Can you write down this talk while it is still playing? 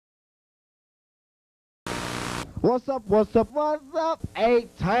What's up, what's up, what's up?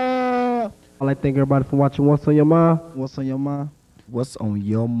 8 time. I'd like to thank everybody for watching What's on Your Mind. What's on Your Mind? What's on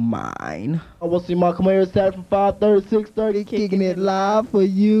your mind? I will see my come here Saturday from 5:30 to 6:30, kicking it live for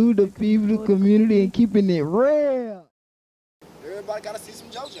you, the people, the community, and keeping it real. Everybody gotta see some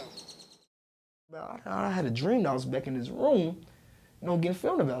JoJo. I had a dream that I was back in this room, getting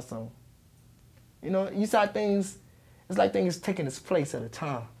filmed about something. You saw things, it's like things taking its place at a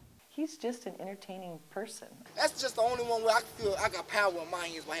time. He's just an entertaining person. That's just the only one where I feel I got power in my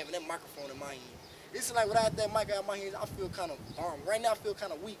hands by having that microphone in my hand. It's like without that mic out of my hands, I feel kind of armed. Right now I feel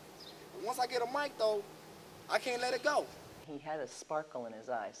kind of weak. But once I get a mic though, I can't let it go. He had a sparkle in his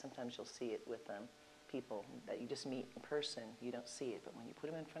eyes. Sometimes you'll see it with people that you just meet in person. You don't see it, but when you put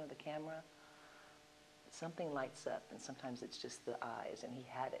him in front of the camera, something lights up, and sometimes it's just the eyes, and he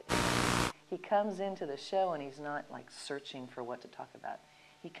had it. He comes into the show and he's not like searching for what to talk about.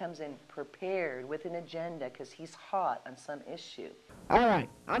 He comes in prepared with an agenda because he's hot on some issue. All right,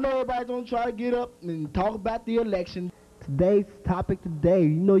 I know everybody's gonna try to get up and talk about the election. Today's topic today,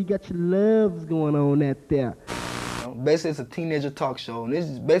 you got your loves going on out there. Basically, it's a teenager talk show, and this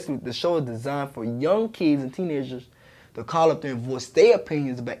is basically the show is designed for young kids and teenagers to call up there and voice their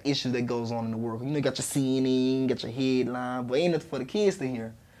opinions about issues that goes on in the world. You got your CNN, got your headline, but ain't nothing for the kids to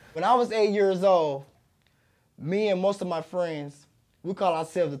hear. When I was 8 years old, me and most of my friends, we call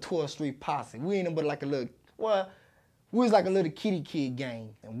ourselves the 12th Street Posse. We ain't but like a little, we was like a little kitty kid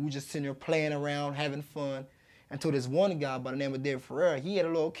gang, and we was just sitting there playing around, having fun, until this one guy by the name of David Ferrer, he had a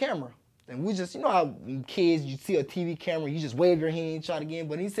little camera. And we just, how when kids, you see a TV camera, you just wave your hand, try to get in.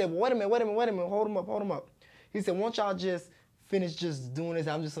 But he said, well, wait a minute, hold him up. He said, once y'all just finish just doing this,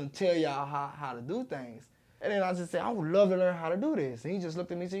 I'm just gonna tell y'all how to do things. And then I just said, I would love to learn how to do this. And he just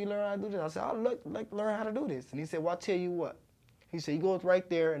looked at me and said, you learn how to do this? I said, I'd like to learn how to do this. And he said, well, I'll tell you what. He said, you go right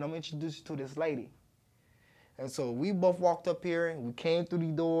there and I'm gonna introduce you to this lady. And so we both walked up here and we came through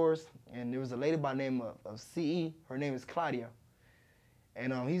these doors, and there was a lady by the name of CE. Her name is Claudia.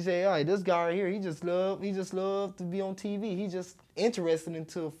 And he said, all right, this guy right here, he just loved to be on TV. He just interested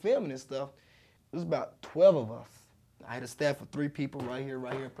into filming and stuff. It was about 12 of us. I had a staff of 3 people right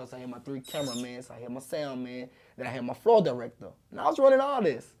here, plus I had my 3 cameramen, so I had my sound man, then I had my floor director. And I was running all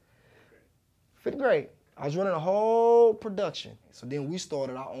this. 5th grade. I was running a whole production. So then we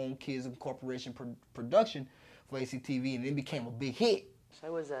started our own Kids Incorporation production for ACTV, and it became a big hit. I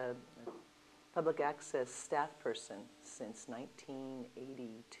was a public access staff person since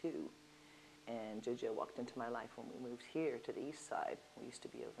 1982. And JoJo walked into my life when we moved here to the east side. We used to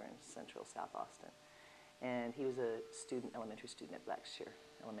be over in central South Austin. And he was a elementary student at Blackshear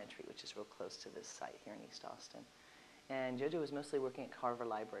Elementary, which is real close to this site here in East Austin. And JoJo was mostly working at Carver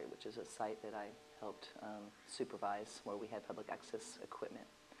Library, which is a site that I helped supervise, where we had public access equipment.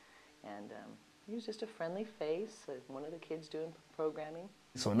 And he was just a friendly face, one of the kids doing programming.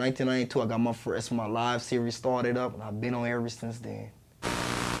 So in 1992, I got my live series started up, and I've been on ever since then.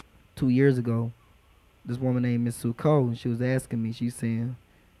 2 years ago, this woman named Miss Sue Cole, and she was asking me, she's saying,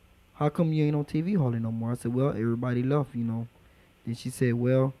 how come you ain't on TV hardly no more? I said, well, everybody left, Then she said,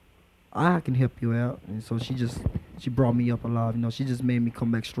 well, I can help you out. And so she brought me up alive, she just made me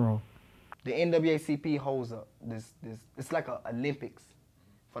come back strong. The NAACP holds up it's like a Olympics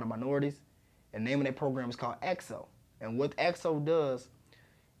for the minorities. And the name of that program is called AXO. And what AXO does,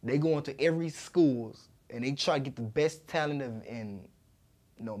 they go into every schools and they try to get the best talent in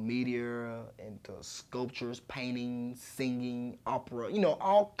media, into sculptures, painting, singing, opera,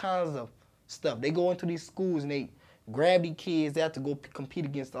 all kinds of stuff. They go into these schools and they grab these kids out to go compete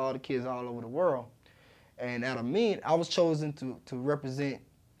against all the kids all over the world. And out of me, I was chosen to represent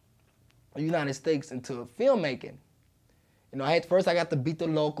the United States into filmmaking. First I got to beat the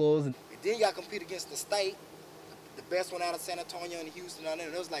locals. And then you got to compete against the state, the best one out of San Antonio and Houston. And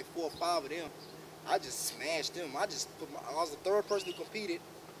there was like 4 or 5 of them. I just smashed them. I was the 3rd person who competed.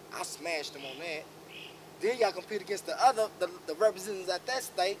 I smashed them on that. Then you got to compete against the representatives at that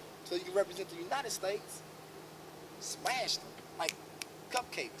state, so you can represent the United States. Smashed them like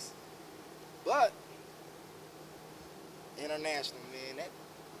cupcakes. But international, man, that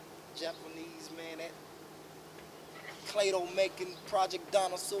Japanese, man, that Play-Doh making Project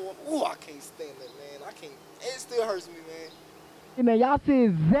Dinosaur. Ooh, I can't stand that, man. I can't. It still hurts me, man. Now y'all see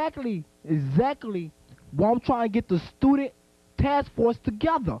exactly why I'm trying to get the student task force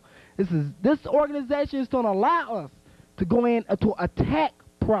together. This organization is going to allow us to go in to attack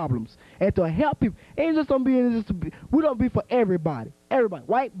problems and to help people. It ain't just gonna be we don't be for everybody. Everybody,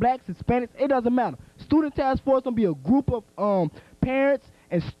 white, blacks, Hispanics, it doesn't matter. Student task force gonna be a group of parents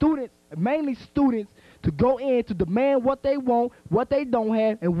and students, mainly students, to go in to demand what they want, what they don't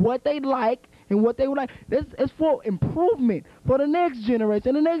have, and what they like, and what they would like. It's for improvement for the next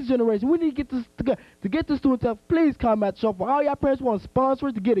generation. The next generation, we need to get this to get the students up. Please come at y'all. For all y'all parents want to sponsor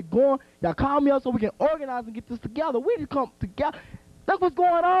it to get it going, y'all call me up so we can organize and get this together. We need to come together. Look what's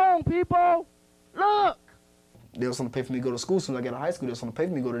going on, people. Look. They was going to pay for me to go to school. As soon as I got to high school, they was going to pay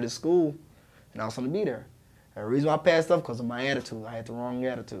for me to go to this school, and I was going to be there. And the reason why I passed up because of my attitude. I had the wrong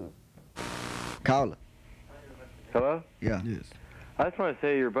attitude. Caller. Hello? Yeah. Yes. I just want to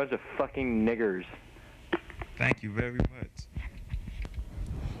say you're a bunch of fucking niggers. Thank you very much.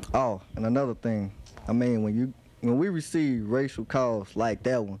 Oh, and another thing. I mean, when we receive racial calls like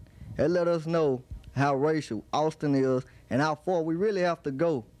that one, it let us know how racial Austin is and how far we really have to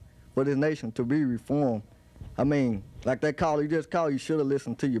go for this nation to be reformed. I mean, like that call you just called, you should have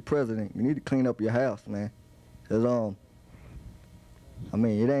listened to your president. You need to clean up your house, man. 'Cause, I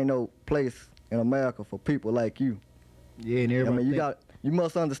mean, it ain't no place in America for people like you. Yeah, and everybody. I mean, you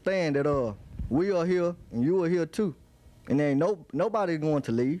must understand that we are here and you are here too, and there ain't nobody's going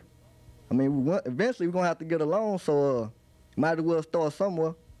to leave. I mean, eventually we're gonna have to get along, so might as well start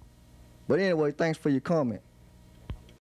somewhere. But anyway, thanks for your comment.